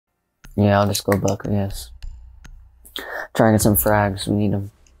Yeah, I'll just go buck, I guess. Try and get some frags, we need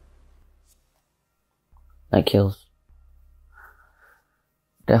them. Like kills.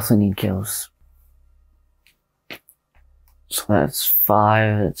 Definitely need kills. So that's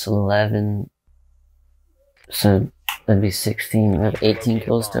 5, it's 11. So that'd be 16. We have 18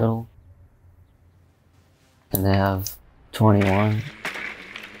 kills total. And they have 21.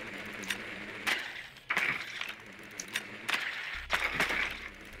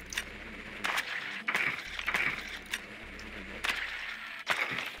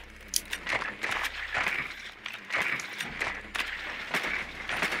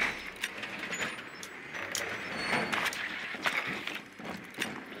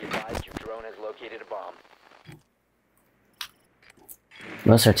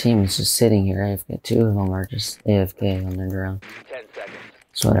 Most of our team is just sitting here AFK. 2 of them are just AFK on their drone. 10 seconds.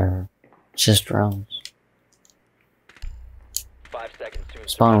 So whatever. It's just drones. 5 seconds to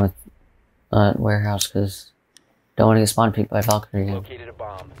Spawn with warehouse because don't want to get spawn peeked by Valkyrie again. located a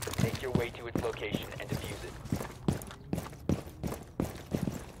bomb. Make your way to its location and defuse it.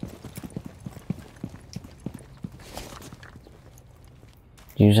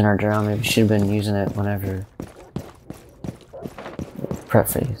 Using our drone, maybe should have been using it whenever prep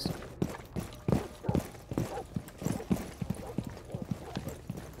phase.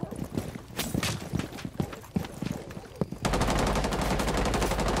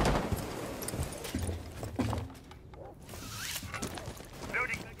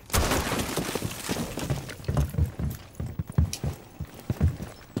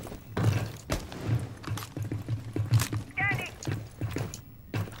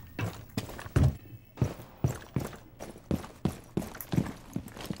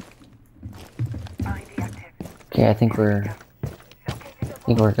 Okay, I think we're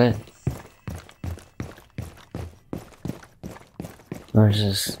good.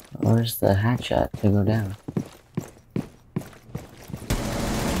 Where's the hatch at to go down?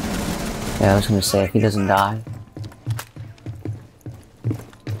 Yeah, I was gonna say if he doesn't die.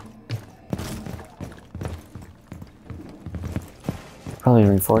 Probably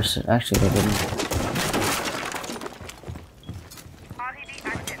reinforce it. Actually, they didn't.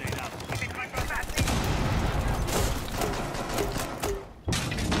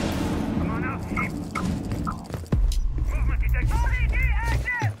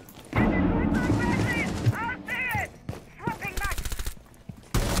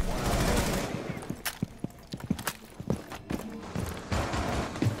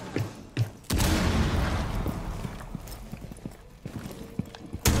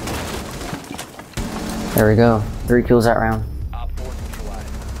 There we go. 3 kills that round.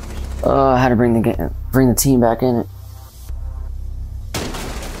 I had to bring the team back in it.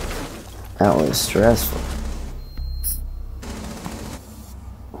 That was stressful.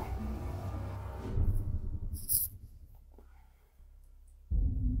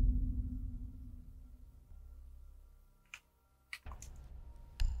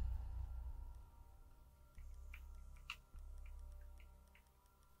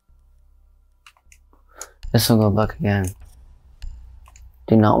 This will go buck again.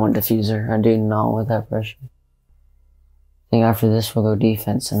 Do not want diffuser. I do not want that pressure. I think after this we'll go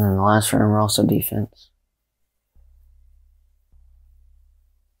defense, and then the last round we're also defense.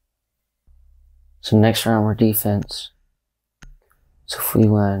 So next round we're defense. So if we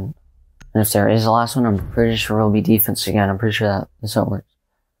win, and if there is a last one, I'm pretty sure we'll be defense again. I'm pretty sure that's how it works.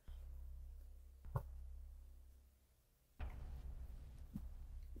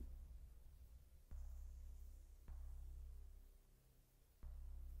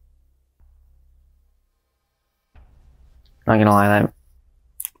 Not gonna lie, that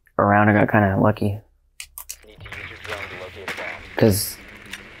round I got kind of lucky. Because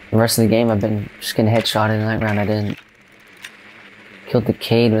the rest of the game I've been just getting headshotted, and that round I didn't. Killed the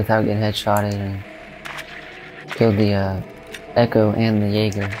Cade without getting headshotted, and killed the Echo and the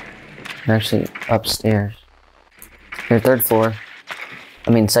Jaeger. They're actually upstairs. Here, 3rd floor. I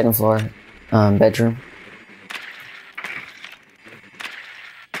mean 2nd floor, bedroom.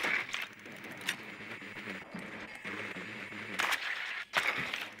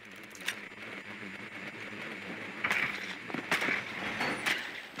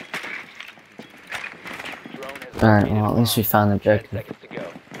 Alright, well at least we found the objective. 10 seconds to go.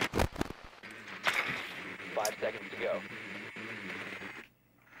 5 seconds to go.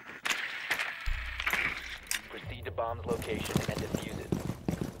 Proceed to bomb's location and defuse it.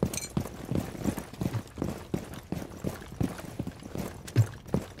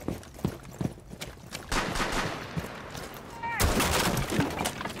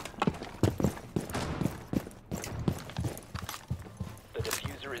 The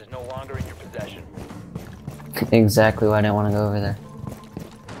diffuser is is no longer in your possession. Exactly why I didn't want to go over there.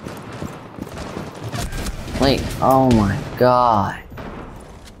 Wait, oh my god.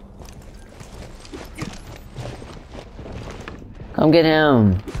 Come get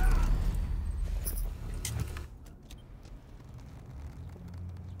him.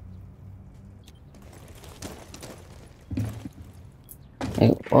 Hey,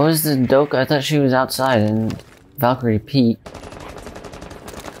 what was the doke? I thought she was outside and Valkyrie peeked.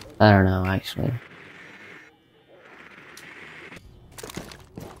 I don't know, actually.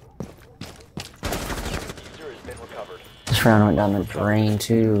 User has been recovered. This round went down the drain,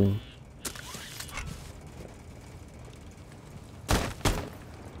 too.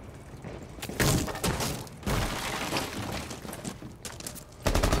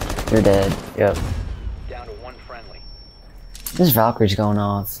 You're dead. Yep. Down to one friendly. This Valkyrie's going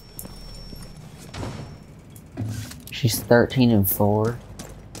off. She's 13 and 4.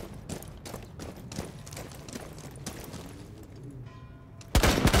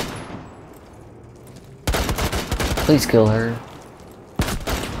 Please kill her.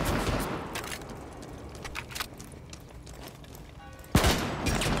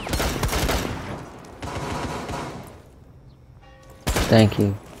 Thank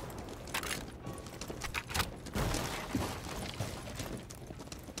you.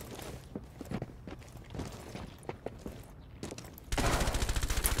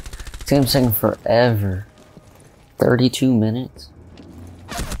 This game's taking forever. 32 minutes.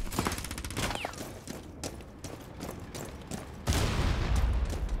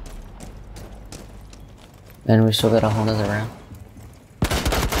 And we still got a whole nother round.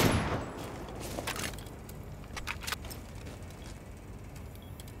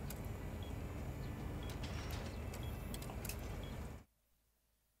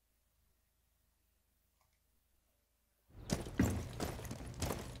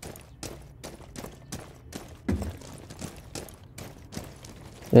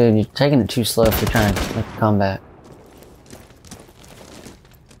 Dude, you're taking it too slow if you're trying to make a comeback.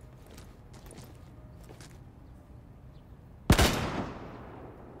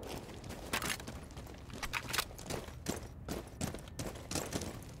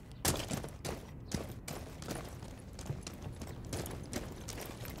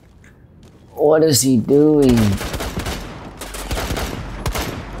 What is he doing? 10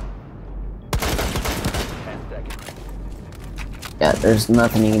 seconds. Yeah, there's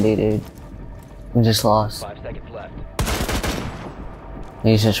nothing you can do, dude. We just lost. 5 seconds left.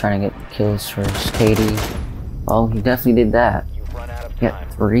 He's just trying to get kills for Katie. Oh, he definitely did that. You've run out of He time.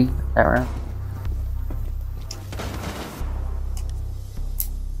 got 3 that round.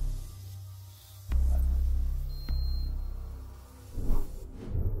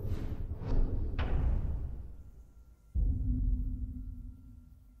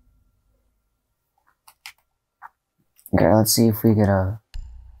 Okay, let's see if we could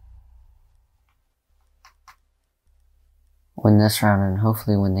win this round and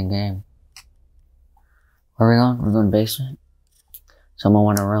hopefully win the game. Where are we going? We're going basement. Someone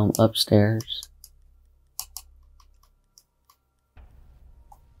want to roam upstairs.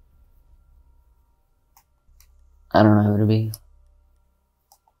 I don't know who to be.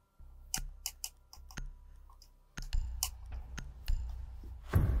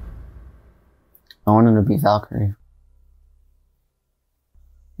 I wanted to be Valkyrie.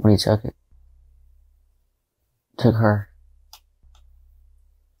 When he took it. Took her.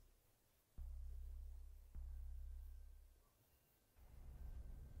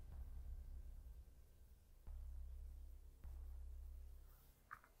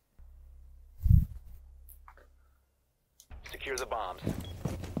 Secure the bombs.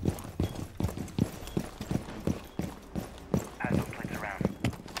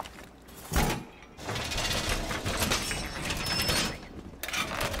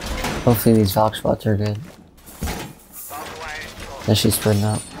 Hopefully these Valk spots are good. Then she's spreading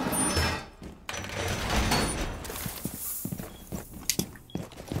out.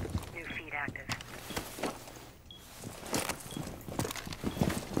 New feed active.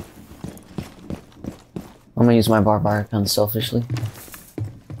 I'm gonna use my barbaric unselfishly.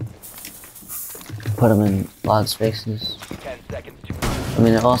 Put them in odd spaces. 10 seconds to I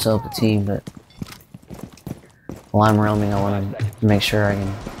mean, it also help the team, but while I'm roaming, I want to make sure I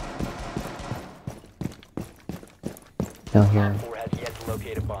can go here. 4 has yet to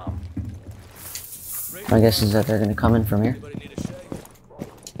locate a bomb. My guess is that they're gonna come in from here.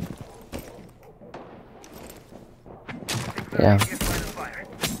 Yeah.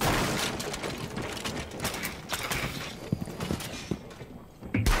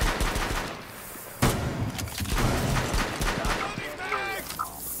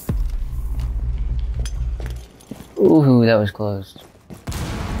 Ooh, that was close.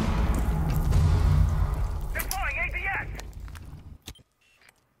 Deploying ADS.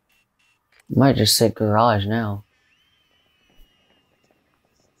 Might just sit garage now.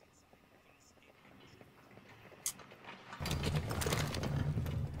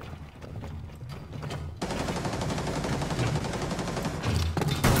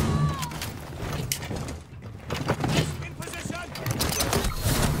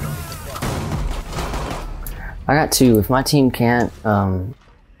 I got two. If my team can't, alright,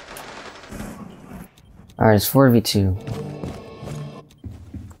 it's 4v2.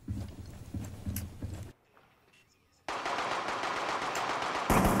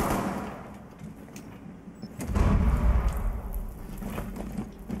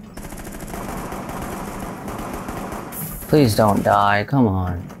 Please don't die, come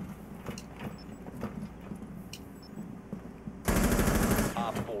on.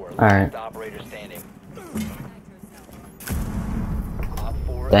 Op 4, Alright. last operator standing. Op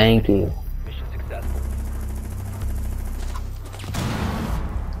 4, Thank you. mission successful.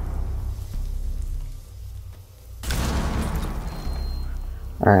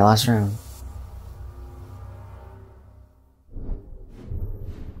 Alright, last round.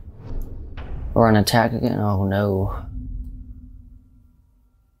 Or an attack again? Oh no.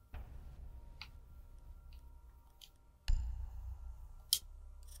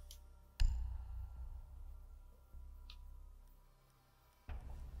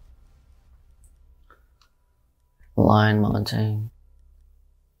 Line Montaigne.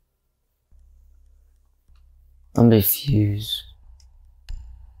 I'm defused.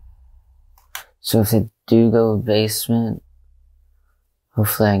 So if they do go basement,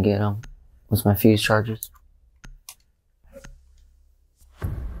 hopefully I can get them with my fuse charges.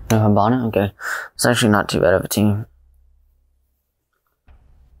 No Habana? Okay. It's actually not too bad of a team.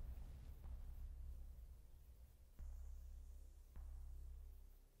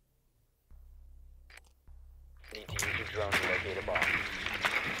 Need to use your drone to locate a bomb.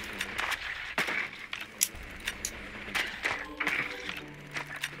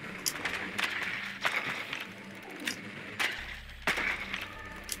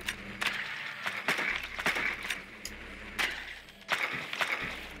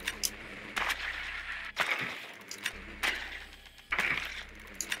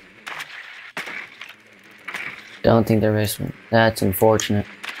 Don't think they're basement. That's unfortunate.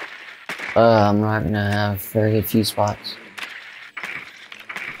 I'm not gonna have very good few spots.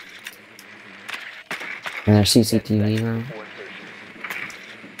 And their CCTV room. For insertion.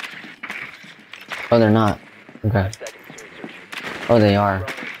 Oh, they're not. Okay. 5 seconds to insertion. Oh, they are. Drone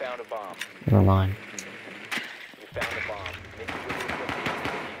has found a bomb. Never mind. You found a bomb. Make sure to locate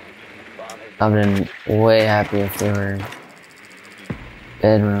the bomb has I've been way happy if they were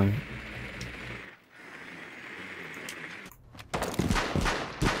bedroom.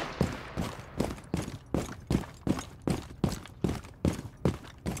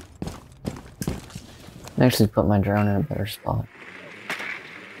 I actually put my drone in a better spot.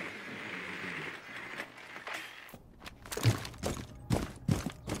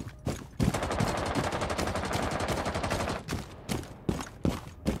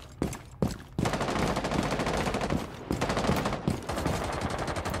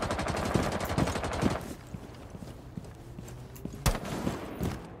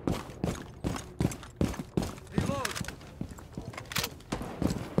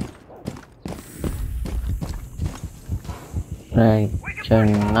 I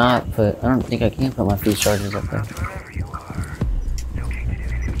cannot put, I don't think I can put my fuse charges up there. Wherever you are,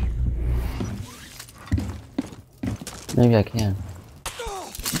 located enemy. Maybe I can.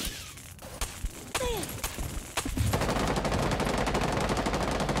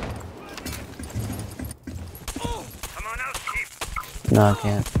 Come on out, Chief. No, I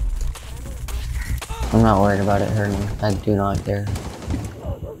can't. I'm not worried about it hurting me. I do not care.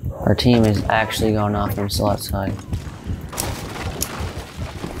 Our team is actually going off. I'm still outside.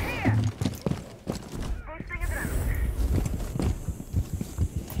 Posting a drone.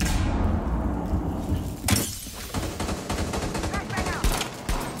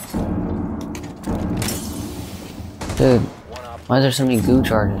 Dude, one op. why is there so many goo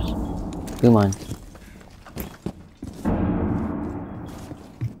charges? Goo mines.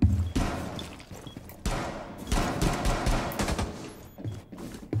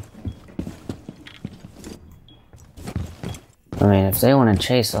 I mean, if they want to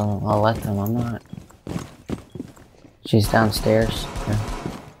chase, I'll let them. I'm not. She's downstairs. Okay.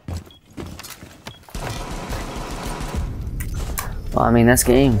 Well, I mean, that's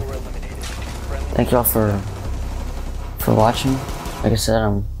game. Four eliminated. Friendly Thank y'all for watching. Like I said,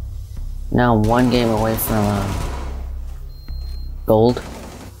 I'm now one game away from gold.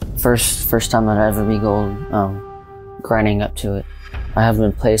 First time I'd ever be gold. Grinding up to it. I haven't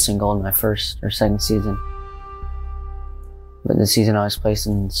been placing gold in my first or second season. But this season I was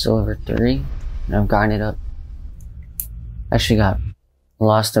placing silver 3, and I've grinded up. Actually got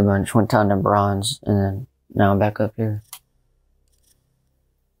lost a bunch, went down to bronze, and then now I'm back up here.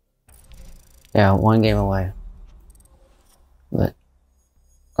 Yeah, 1 game away. But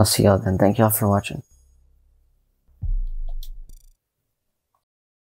I'll see y'all then. Thank y'all for watching.